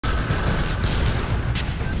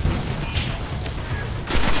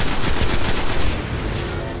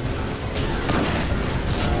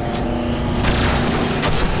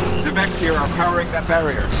powering that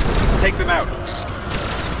barrier. Take them out.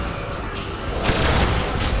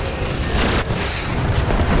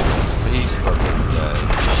 He's fucking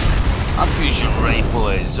dead. Our fusion rifle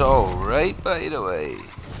is alright, by the way.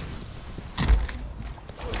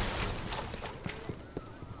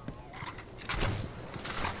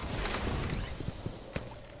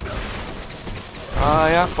 Ah,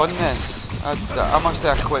 yeah, fun this. I must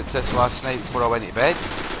have quit this last night before I went to bed.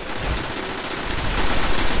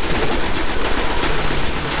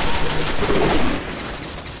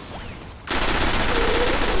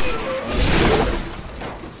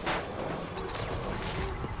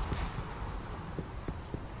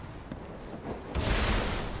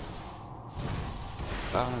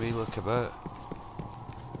 Having a wee look about.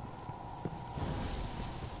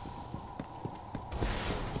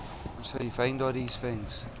 That's how you find all these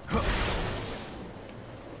things.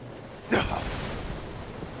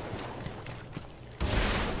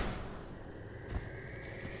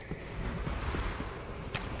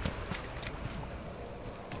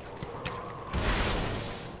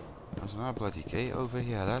 There's another bloody gate over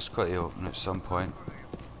here. That's got to open at some point.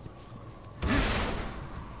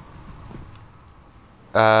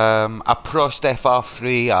 A Prost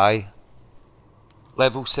FR3, aye.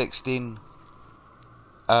 Level 16.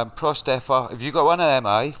 Prost FR. Have you got one of them,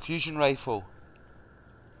 aye? Fusion rifle.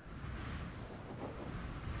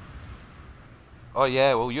 Oh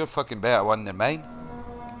yeah, well you're fucking better one than mine.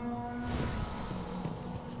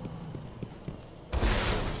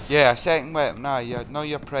 Yeah, second weapon, nah, no,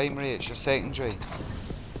 your primary, it's your secondary.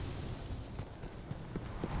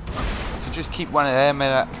 So just keep one of them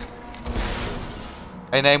in it.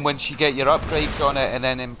 And then once you get your upgrades on it and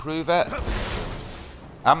then improve it.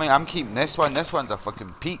 I mean, I'm keeping this one. This one's a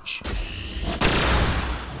fucking peach.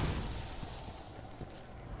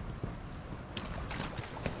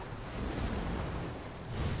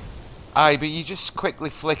 Aye, but you just quickly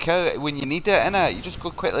flick out when you need it, innit? You just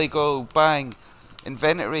quickly go bang,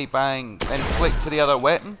 inventory, bang, then flick to the other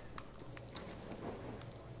weapon.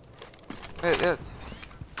 There's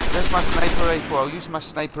my sniper rifle. I'll use my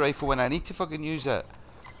sniper rifle when I need to fucking use it.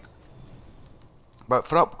 But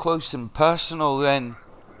for up close and personal then...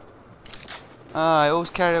 I always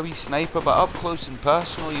carry a wee sniper, but up close and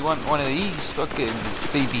personal you want one of these fucking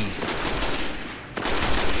babies.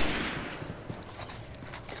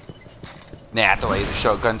 Nah, I don't like the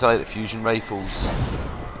shotguns, I like the fusion rifles.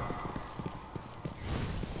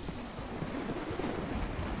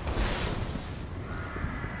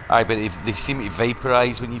 Aye, but they seem to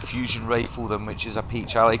vaporise when you fusion rifle them, which is a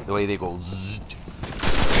peach. I like the way they go zzz.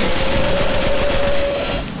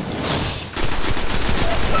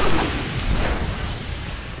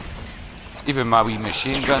 Even my wee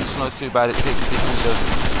machine gun's not too bad at taking people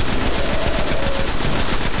down.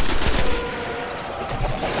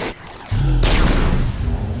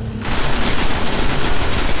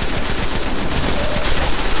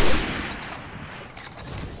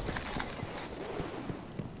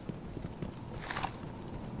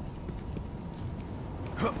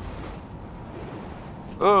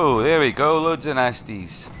 Oh, there we go, loads of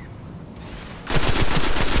nasties.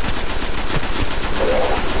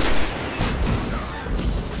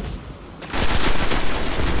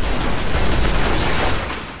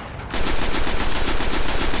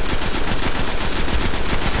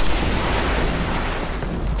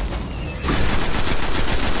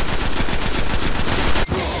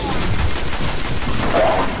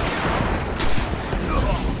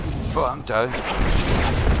 Oh, I'm down.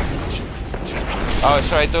 Oh,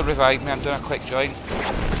 sorry, don't revive me, I'm doing a quick join.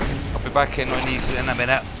 I'll be back in on these in a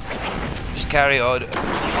minute. Just carry on.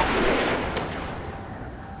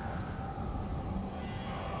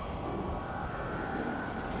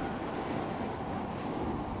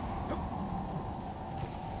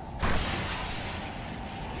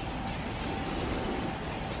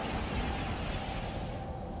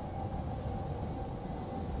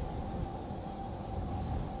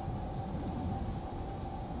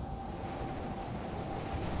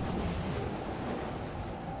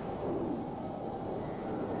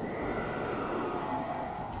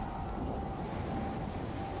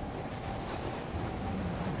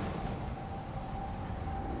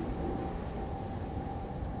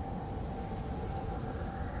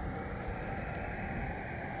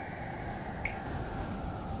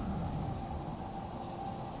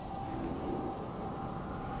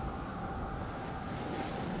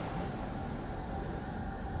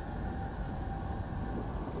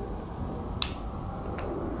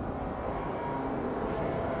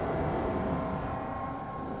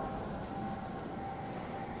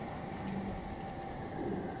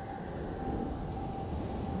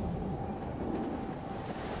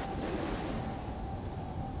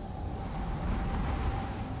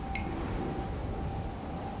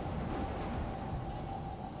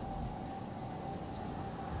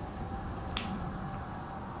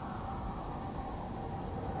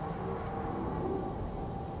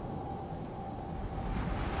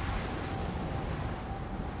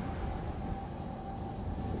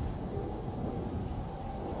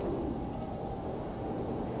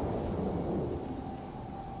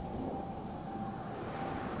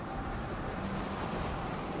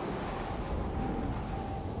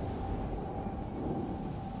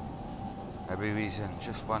 wee reason.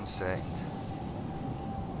 Just 1 second.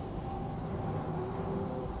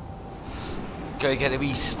 Gotta get a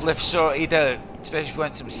wee spliff sorted out, especially if you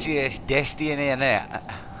want some serious Destiny in there.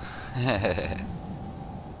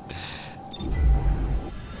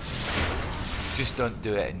 Just don't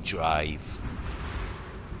do it and drive.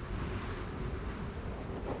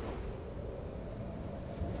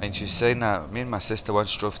 And she's saying that me and my sister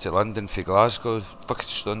once drove to London for Glasgow, fucking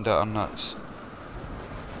stunned at her nuts.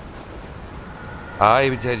 Aye,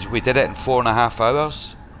 we did it in 4.5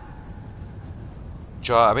 hours.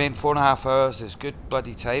 Do you know what I mean? 4.5 hours is good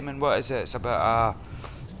bloody timing. What is it? It's about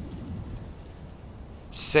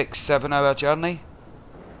a 6-7 hour journey.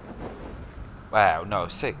 Well, no,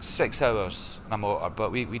 6 hours on a motor,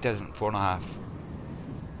 but we did it in 4.5.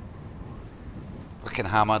 Fucking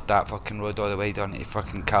hammered that fucking road all the way down to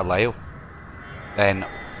fucking Carlisle. Then,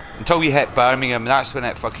 until we hit Birmingham, that's when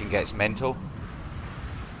it fucking gets mental.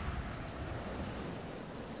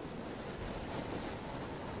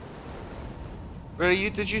 Where are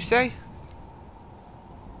you, did you say?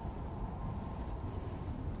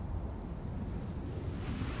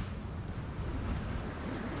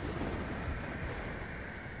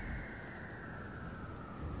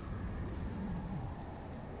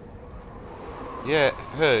 Yeah,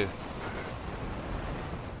 who?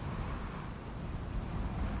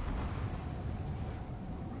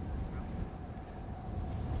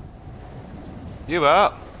 You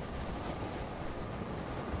up?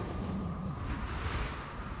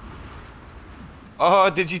 Oh,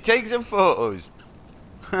 did you take some photos?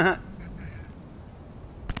 How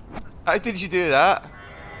did you do that?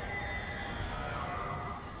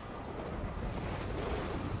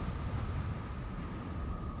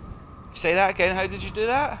 Say that again, how did you do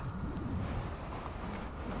that?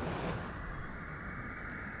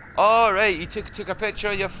 Oh, right, you took a picture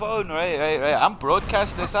of your phone, right. I'm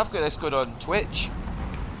broadcasting this, I've got this going on Twitch.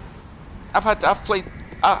 I've had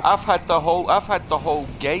the whole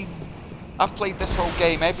game. I've played this whole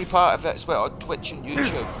game, every part of it's went on Twitch and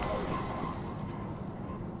YouTube.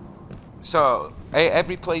 So,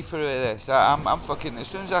 every playthrough of this, I'm fucking, as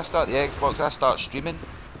soon as I start the Xbox, I start streaming.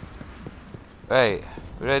 Right,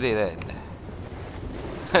 ready then.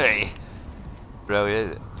 Hey,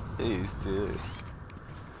 brilliant. I used to.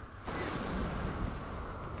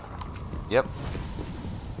 Yep.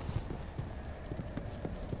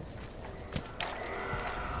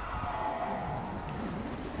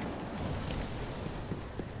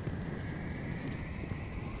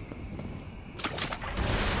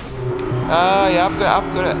 Yeah,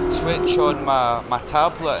 I've got it Twitch on my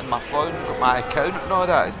tablet and my phone, got my account and all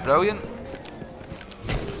that, it's brilliant.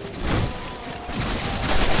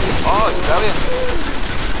 Oh, it's brilliant.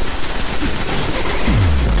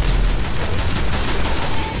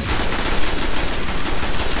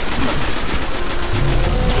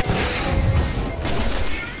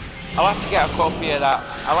 I'll have to get a copy of that.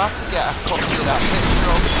 I'll have to get a copy of that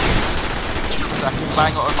picture so I can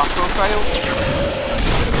bang it on my profile.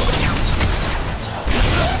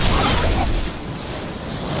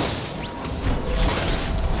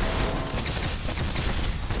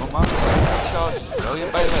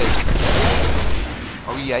 Brilliant, by the way.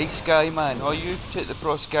 Oh, you ice guy, man. Oh, you took the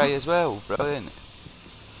frost guy as well. Brilliant.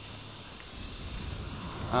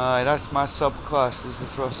 Aye, that's my subclass, is the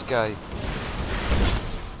frost guy.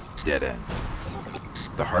 Dead end.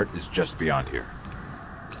 The heart is just beyond here.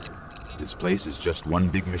 This place is just one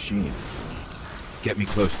big machine. Get me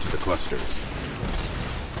close to the clusters.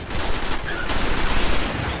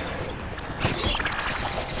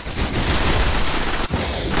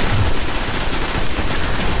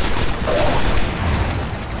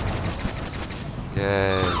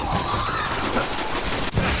 Yes.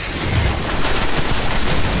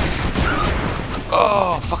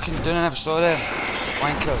 Oh, fucking didn't ever saw them.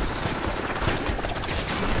 Wankers.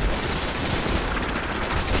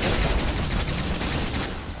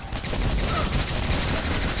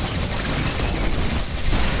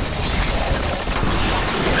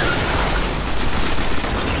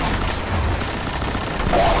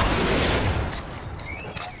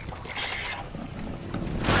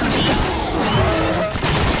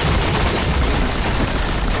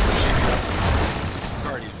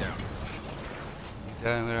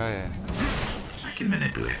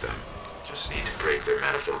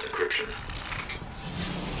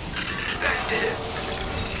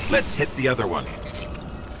 Let's hit the other one.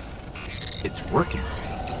 It's working.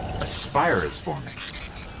 A spire is forming.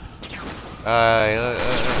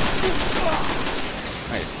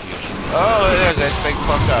 Oh, there's this big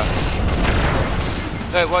fucker.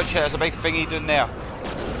 Look, watch it, there's a big thingy down there.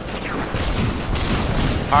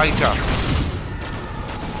 Hydra.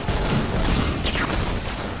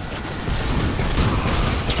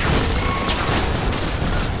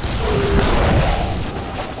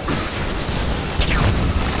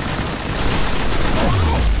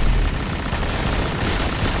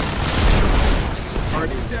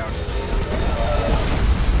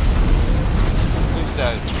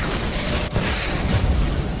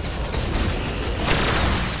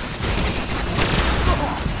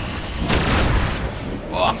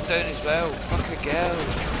 down as well. Fuck a girl.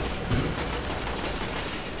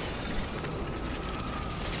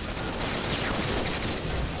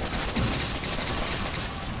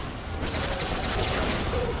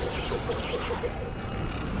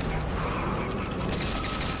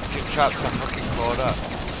 Get trapped in a fucking corner.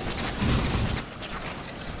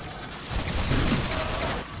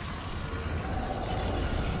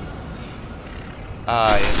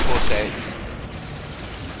 Ah, yeah, 4 seconds.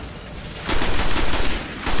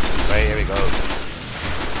 Right, here we go.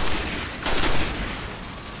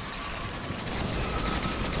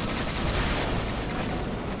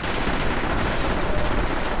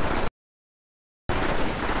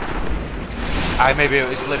 Maybe it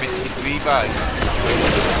was limited revive.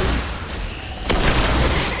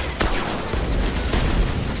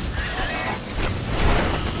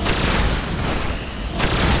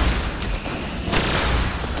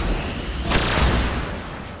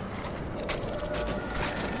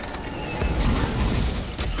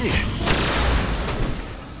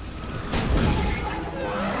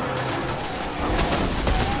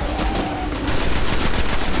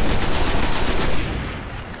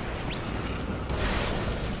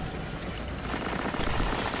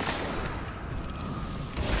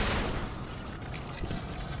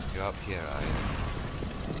 Up here,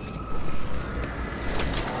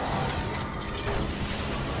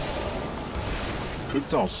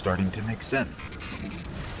 It's all starting to make sense.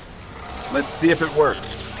 Let's see if it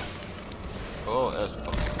works. Oh, there's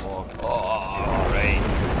fucking more. Oh, right.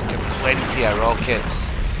 Get plenty of rockets.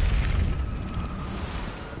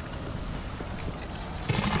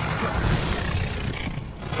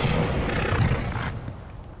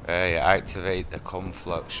 Right, activate the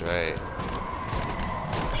conflux, right.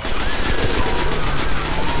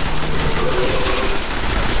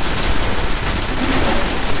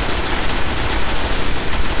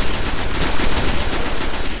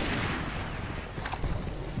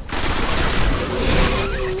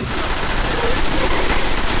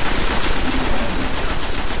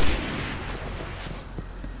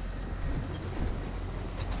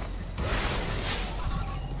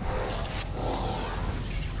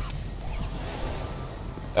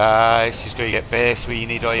 This is going to get best where you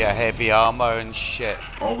need all your heavy armor and shit.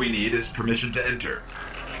 All we need is permission to enter.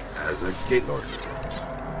 As a gate lord.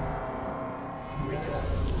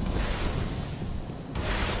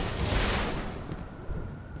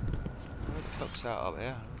 What the fuck's that up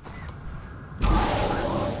here?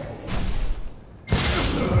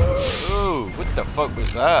 Oh, what the fuck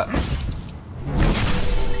was that?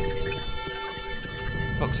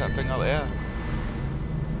 Fuck's that thing up there?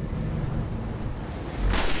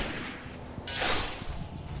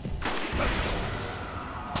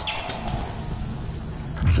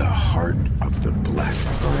 The heart of the Black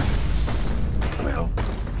Garden. Well,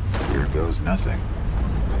 here goes nothing.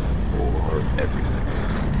 Or everything.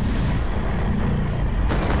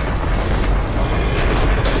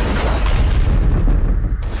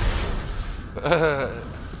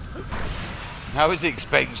 I was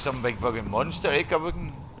expecting some big fucking monster to come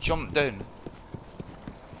and jump down.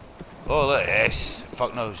 Oh, look at this.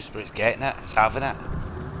 Fuck knows, but it's getting it. It's having it.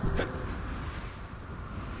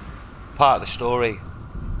 Part of the story.